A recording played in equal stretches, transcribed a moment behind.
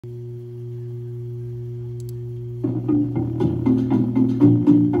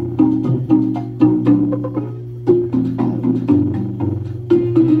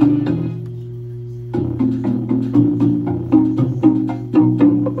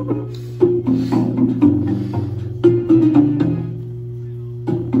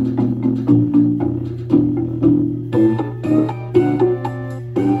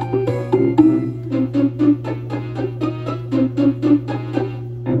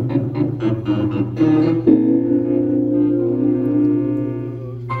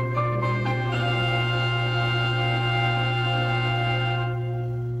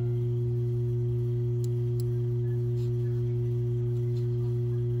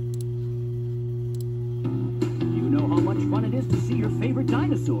fun it is to see your favorite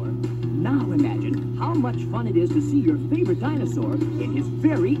dinosaur. Now imagine how much fun it is to see your favorite dinosaur in his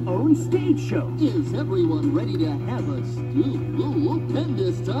very own stage show. Is everyone ready to have a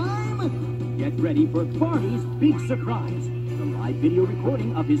stupendous time? Get ready for Barney's big surprise, the live video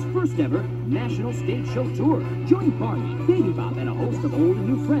recording of his first ever national stage show tour. Join Barney, Baby Bop, and a host of old and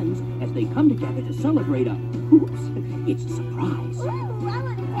new friends as they come together to celebrate a... Oops, it's a surprise. Ooh, I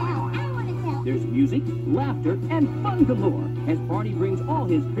want to tell. There's music, laughter, and fun galore as Barney brings all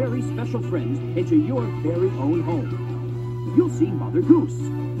his very special friends into your very own home. You'll see Mother Goose,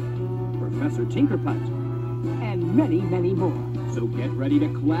 Professor Tinkerputt, and many, many more. So get ready to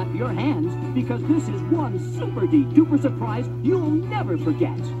clap your hands, because this is one super-de-duper surprise you'll never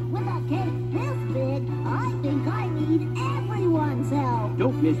forget. With a cake this big, I think I need everyone's help.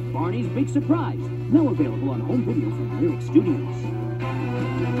 Don't miss Barney's big surprise, now available on home video from Lyrick Studios.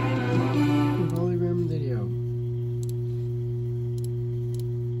 Hologram video.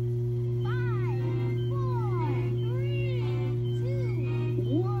 5, 4, 3, 2,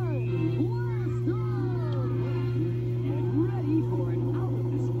 1, blast off! Get ready for an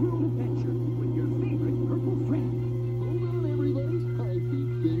out-of-this-world adventure with your favorite purple friend. Hold on, everybody. I think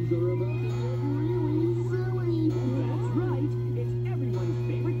things are about to get really silly. That's right, it's everyone's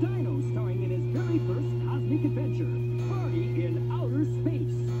favorite dino starring in his very first cosmic adventure, Barney in Outer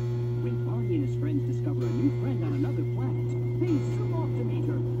Space. When Barney and his friends discover a new friend on another planet, they zoom off to meet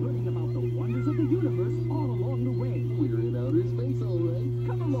her, learning about the wonders of the universe all along the way. We're in outer space, all right.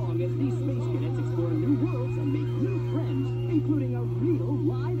 Come along as these space cadets explore new worlds and make new friends, including a real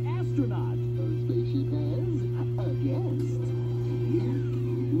live astronaut. Our spaceship has a guest.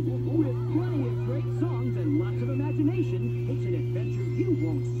 With plenty of great songs and lots of imagination, it's an adventure you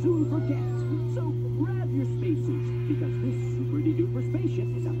won't soon forget. So grab your spacesuits, because this super-de-duper spaceship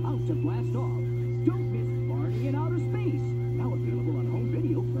is about to blast off. Don't miss Barney in Outer Space, now available on home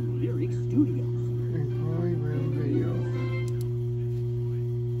video from Lyrick Studios. Hologram video.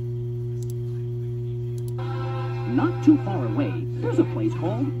 Not too far away, there's a place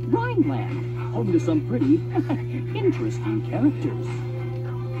called Rhineland, home to some pretty interesting characters.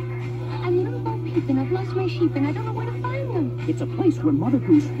 I'm Little Bo Peep and I've lost my sheep and I don't know where to find them. It's a place where Mother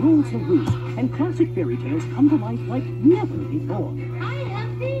Goose rules the roost, and classic fairy tales come to life like never before. Hi,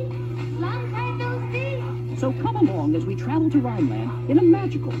 Humpty. Long time no see. So come along as we travel to Rhineland in a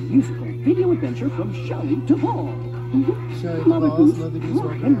magical musical video adventure from Shelley to Paul. Shelley Mother Paul's Goose, Mother Goose rock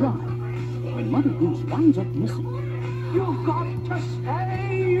Rock and and ride. When Mother Goose winds up missing, You've got to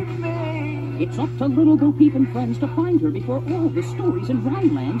save me! it's up to Little Bo Peep and friends to find her before all the stories in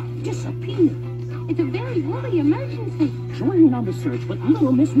Rhineland disappear. It's a very woolly emergency. Join in on the search with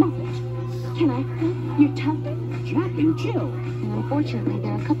Little Miss Muffet, Can I help your tuffet? Jack and Jill, And unfortunately,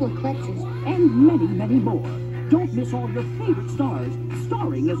 there are a couple of kletzes. and many, many more. Don't miss all your favorite stars,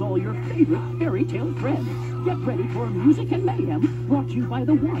 starring as all your favorite fairy tale friends. Get ready for music and mayhem, brought to you by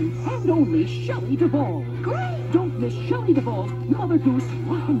the one and only Shelley Duvall. Great! Don't miss Shelley Duvall's Mother Goose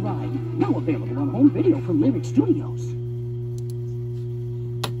Rock and Ride, now available on home video from Lyrick Studios.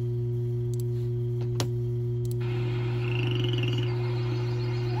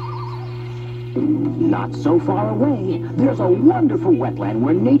 Not so far away, there's a wonderful wetland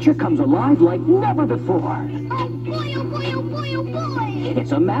where nature comes alive like never before. Oh boy, oh boy, oh boy, oh boy!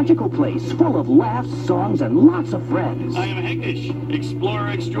 It's a magical place full of laughs, songs, and lots of friends. I am Hegdish, explorer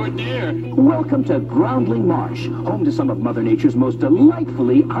extraordinaire. Welcome to Groundling Marsh, home to some of Mother Nature's most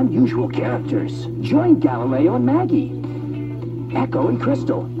delightfully unusual characters. Join Galileo and Maggie, Echo and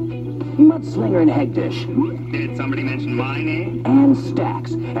Crystal, Mudslinger and Hegdish, Did somebody mention my name? and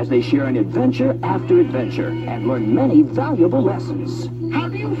Stax as they share an adventure after adventure and learn many valuable lessons. How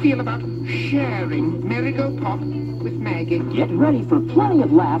do you feel about sharing Merry-Go-Pop with Maggie? Get ready for plenty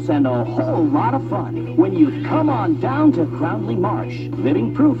of laughs and a whole lot of fun when you come on down to Groundling Marsh,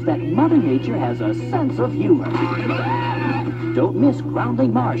 living proof that Mother Nature has a sense of humor. Don't miss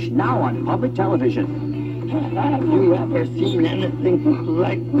Groundling Marsh, now on public television. Have you ever seen anything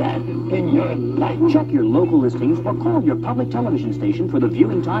like that in your life? Check your local listings or call your public television station for the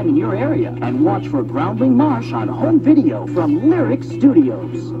viewing time in your area. And watch for Groundling Marsh on home video from Lyrick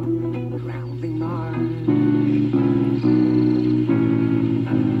Studios. Groundling Marsh.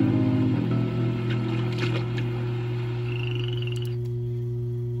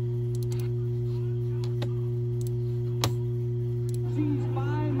 She's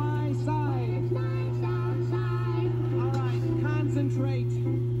by my side. Nice outside. All right, concentrate.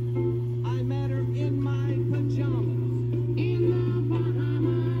 I met her in my pajamas. In the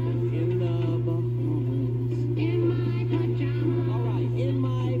Bahamas. In the Bahamas. In my pajamas. All right, in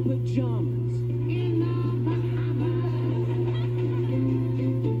my pajamas. In the Bahamas.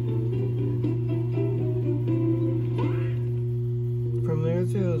 From Lyrick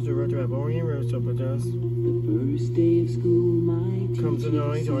Studios, directed by Barney and Rose Subjects, The first day of school, my teacher comes a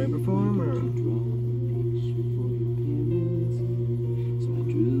non-toy performer. draw a picture for your parents. So I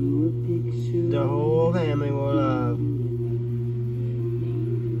drew a picture. The whole family will love.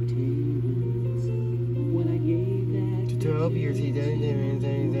 When I gave that To 12 years, he dedicated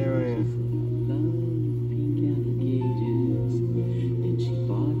his area. love pink alligators, and she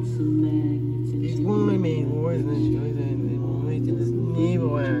bought some magnets and He's she only made wars and enjoys it and will make this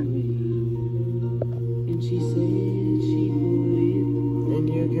naval act. and she said she put it And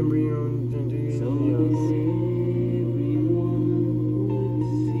you can bring your own so videos. that everyone would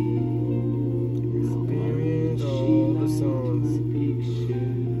see Experience all the songs. my picture,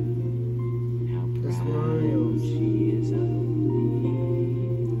 how The proud smiles. she is of me.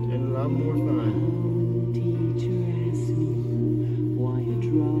 And a lot more fun. The teacher asked me why a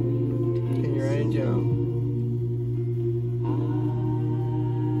drawing And takes you're right, Joe.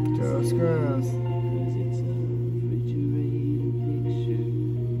 Joe Scrubs. Cause it's a refrigerator picture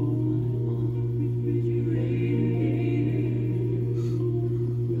for my mom.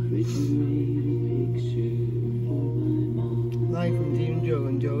 Refrigerator picture for my mom. Live from Team Joe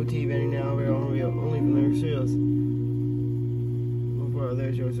and Joe TV and now we're only from Lyrick Studios. Before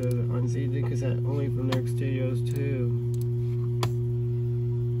other shows on CD cassette, only from Lyrick Studios too.